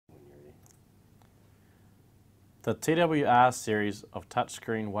The TWR series of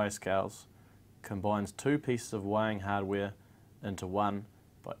touchscreen weigh scales combines two pieces of weighing hardware into one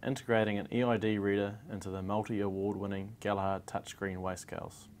by integrating an EID reader into the multi-award-winning Gallagher touchscreen weigh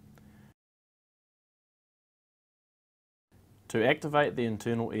scales. To activate the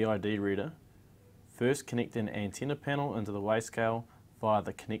internal EID reader, first connect an antenna panel into the weigh scale via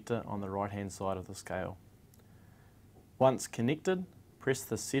the connector on the right-hand side of the scale. Once connected, press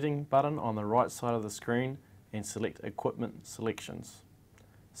the setting button on the right side of the screen and select Equipment Selections.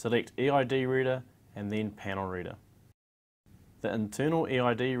 Select EID reader and then panel reader. The internal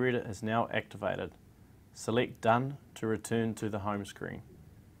EID reader is now activated. Select Done to return to the home screen.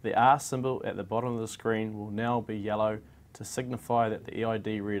 The R symbol at the bottom of the screen will now be yellow to signify that the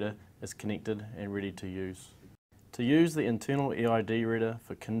EID reader is connected and ready to use. To use the internal EID reader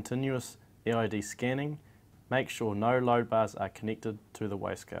for continuous EID scanning, make sure no load bars are connected to the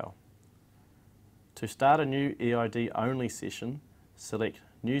weigh scale. To start a new EID only session, select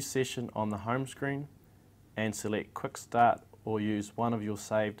New Session on the home screen and select Quick Start or use one of your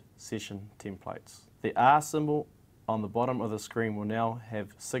saved session templates. The R symbol on the bottom of the screen will now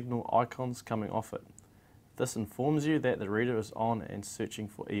have signal icons coming off it. This informs you that the reader is on and searching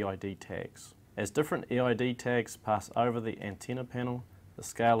for EID tags. As different EID tags pass over the antenna panel, the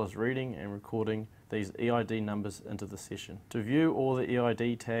scale is reading and recording these EID numbers into the session. To view all the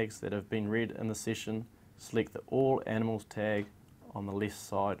EID tags that have been read in the session, select the All Animals tag on the left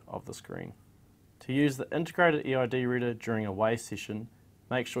side of the screen. To use the integrated EID reader during a weigh session,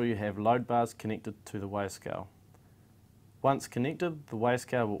 make sure you have load bars connected to the weigh scale. Once connected, the weigh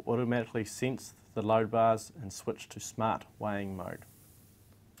scale will automatically sense the load bars and switch to Smart Weighing mode.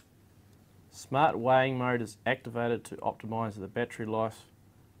 Smart Weighing mode is activated to optimize the battery life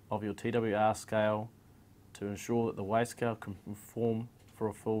of your TWR scale to ensure that the weigh scale can perform for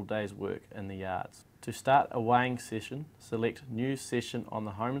a full day's work in the yards. To start a weighing session, select New Session on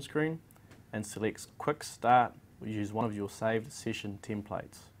the home screen and select Quick Start or use one of your saved session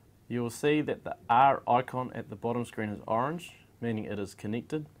templates. You will see that the R icon at the bottom screen is orange, meaning it is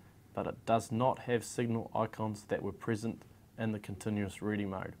connected, but it does not have signal icons that were present in the continuous reading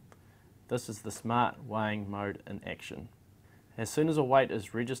mode. This is the Smart Weighing mode in action. As soon as a weight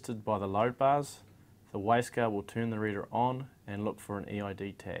is registered by the load bars, the weigh scale will turn the reader on and look for an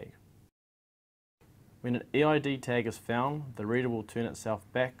EID tag. When an EID tag is found, the reader will turn itself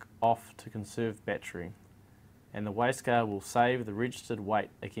back off to conserve battery, and the weigh scale will save the registered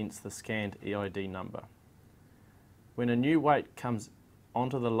weight against the scanned EID number. When a new weight comes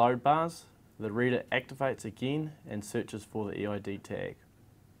onto the load bars, the reader activates again and searches for the EID tag.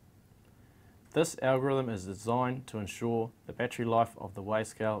 This algorithm is designed to ensure the battery life of the weigh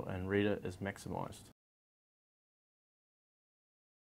scale and reader is maximised.